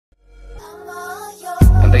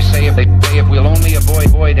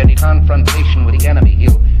avoid any confrontation with the enemy.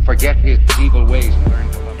 He'll forget his evil ways and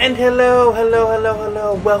learn to love. And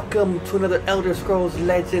hello, welcome to another Elder Scrolls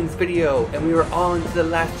Legends video, and we are on to the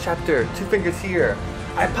last chapter, 2 fingers here.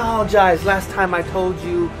 I apologize, last time I told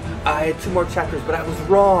you I had 2 more chapters, but I was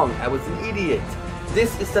wrong, I was an idiot.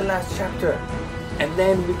 This is the last chapter, and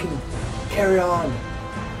then we can carry on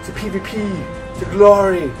to PvP, to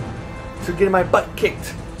glory, to getting my butt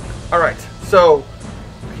kicked. Alright, so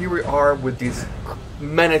here we are with these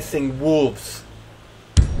menacing wolves.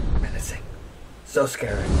 Menacing. So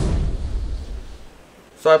scary.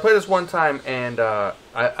 So I played this one time and I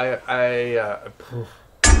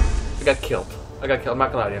got killed. I'm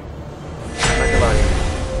not gonna lie to you.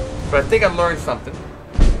 But I think I learned something.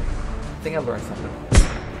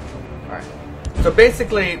 Alright. So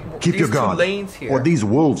basically, keep these your 2 guard, lanes here, or these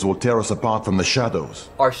wolves will tear us apart from the shadows.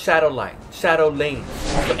 Are shadow lanes.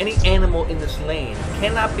 So any animal in this lane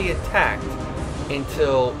cannot be attacked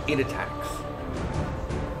until it attacks.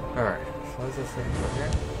 Alright, so what does this say over here?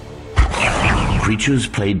 Creatures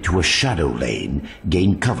played to a shadow lane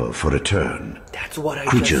gain cover for a turn. That's what I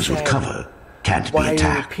Creatures just with said. cover can't Why be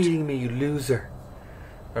attacked. Are you repeating me, you loser?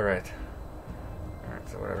 Alright,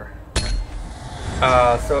 so whatever.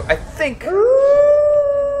 So I think.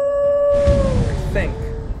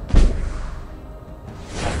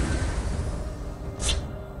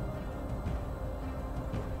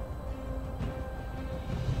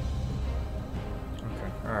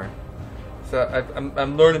 Alright. So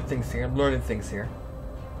I'm learning things here. Let's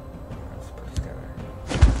put this guy there.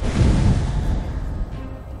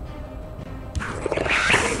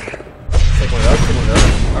 Take one of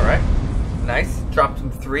those. Alright. Nice. Dropped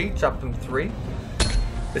him 3.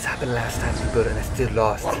 This happened last time we built it and I still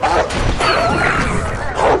lost. So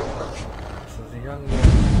the young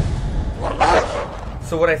wolf.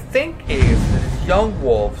 So what I think is that these young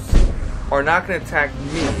wolves are not going to attack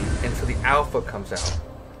me until the alpha comes out.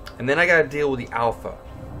 And then I gotta deal with the alpha.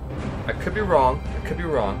 I could be wrong,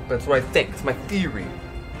 but that's what I think. It's my theory.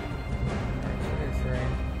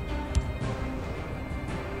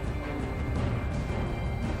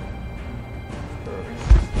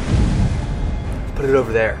 Let's put it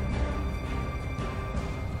over there.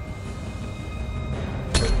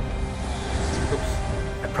 Oops.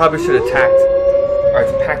 I probably should have attacked. Alright,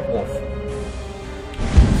 it's a pack wolf.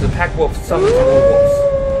 So the pack wolf summons the wolves.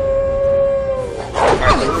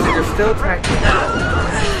 Alright, so you're still attacking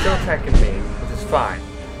me, which is fine.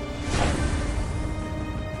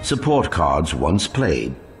 Support cards once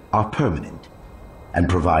played are permanent and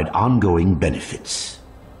provide ongoing benefits.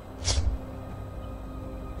 Let's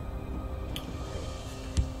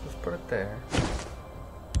put it there.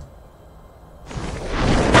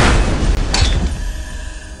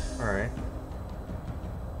 Alright.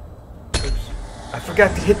 Oops. I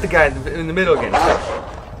forgot to hit the guy in the middle again.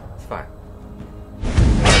 It's fine.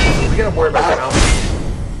 We gotta worry about the alpha.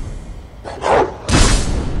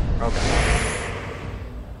 Okay.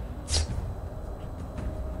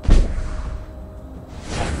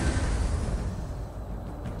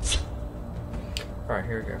 Alright,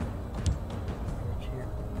 here we go.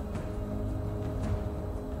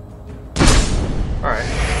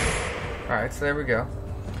 Alright, so there we go.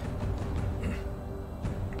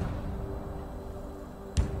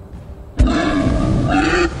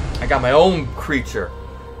 I got my own creature.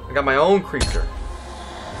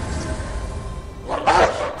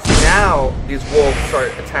 So now these wolves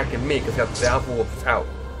start attacking me because the alpha wolf is out.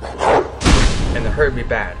 And they're hurting me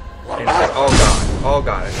bad. And it's like, oh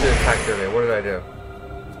god, I should have attacked earlier. What did I do?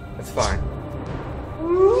 It's fine.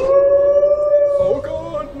 Oh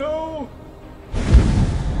god, no!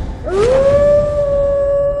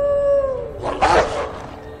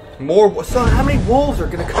 More. So how many wolves are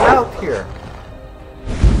gonna come out here?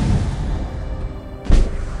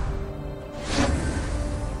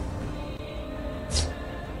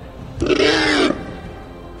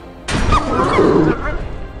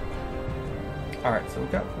 Alright, so we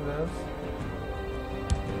got those.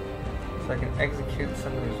 So I can execute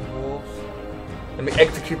some of these wolves. Let me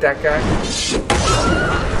execute that guy.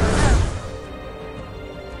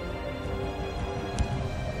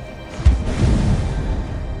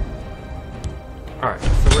 Alright, so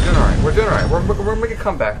we're doing alright. We're gonna make a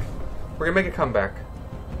comeback.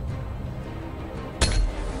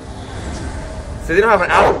 So they don't have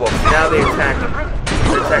an alpha wolf, so now they attack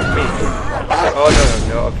me. Oh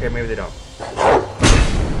no, okay, maybe they don't.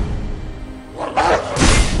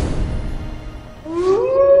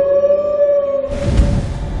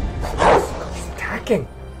 It's attacking.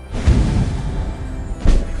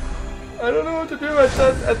 I don't know what to do. I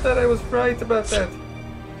thought I was right about that.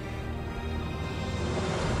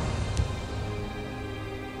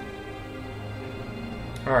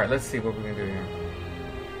 Alright, let's see what we're gonna do here.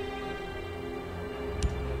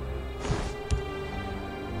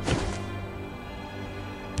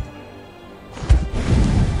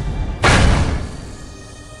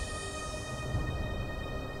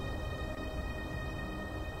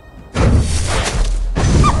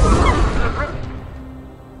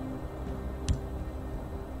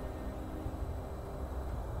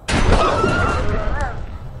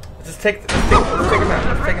 Let's take him out.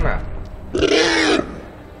 Let's take him out.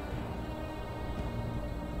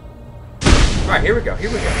 Alright, here we go.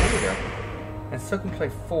 And still can play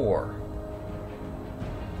 4.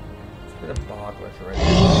 Let's put a bogless right here.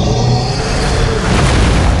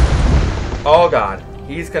 Oh god.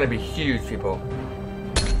 He's gonna be huge, people.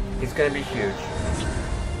 He's gonna be huge.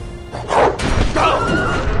 Oh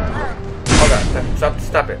god, stop it.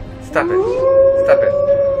 Stop it.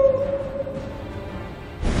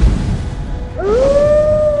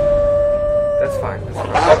 That's fine.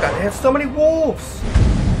 Oh god, they have so many wolves!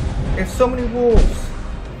 They have so many wolves!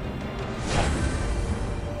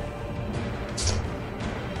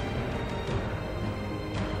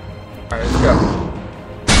 Alright, let's go.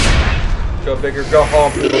 Go bigger, go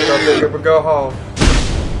home, people. Go bigger, but go home.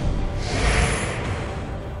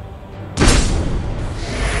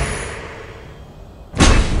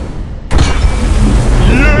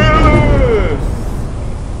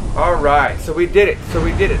 Alright, so we did it.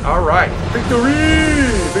 Alright. Victory!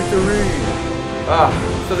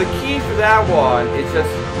 So the key for that one is just,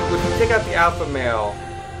 if you take out the alpha male,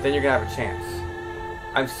 then you're gonna have a chance.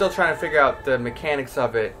 I'm still trying to figure out the mechanics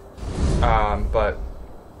of it, but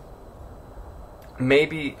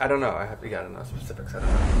maybe, I don't know. We gotta know specifics. I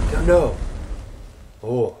don't know.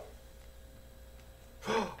 Oh.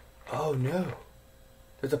 Oh no.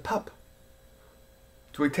 There's a pup.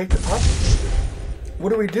 Do we take the pup? What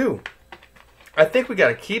do we do? I think we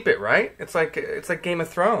gotta keep it, right? It's like Game of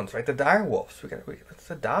Thrones, right? The dire wolves. Let's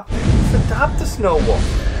adopt it. Let's adopt the snow wolf.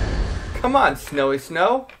 Come on, Snowy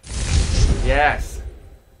Snow. Yes.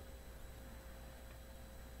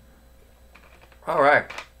 All right.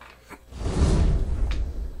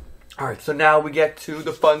 All right. So now we get to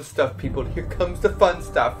the fun stuff, people. Here comes the fun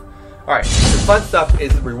stuff. All right. The fun stuff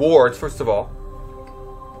is rewards. First of all.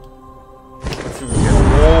 Let's see what we get.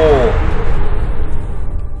 Whoa.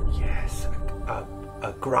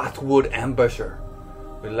 A Grothwood Ambusher.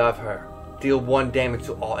 We love her. Deal 1 damage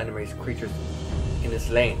to all enemies creatures in this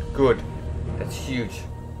lane. Good. That's huge.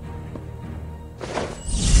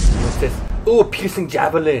 What's this? Ooh, a piercing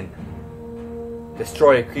javelin.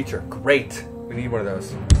 Destroy a creature. Great. We need one of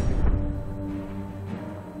those.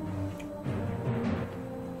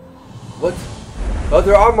 What? Oh,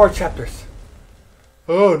 there are more chapters.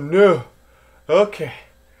 Oh no. Okay.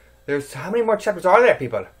 There's how many more chapters are there,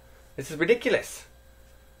 people? This is ridiculous.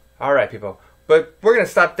 Alright, people. But we're going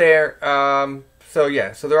to stop there. So,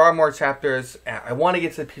 yeah. So, there are more chapters. I want to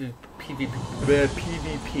get to the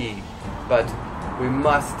PvP. But we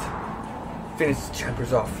must finish the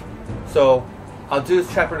chapters off. So, I'll do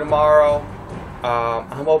this chapter tomorrow.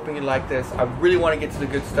 I'm hoping you like this. I really want to get to the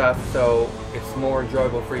good stuff. So, it's more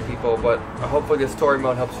enjoyable for you people. But hopefully this story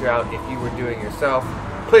mode helps you out if you were doing it yourself.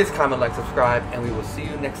 Please comment, like, subscribe. And we will see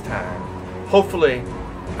you next time. Hopefully,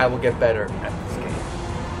 I will get better at this game.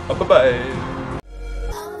 Bye-bye.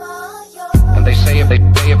 And they say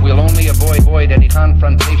if we'll only avoid any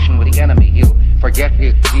confrontation with the enemy, he'll forget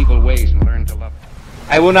his evil ways and learn to love.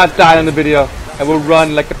 I will not die in the video. I will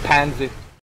run like a pansy.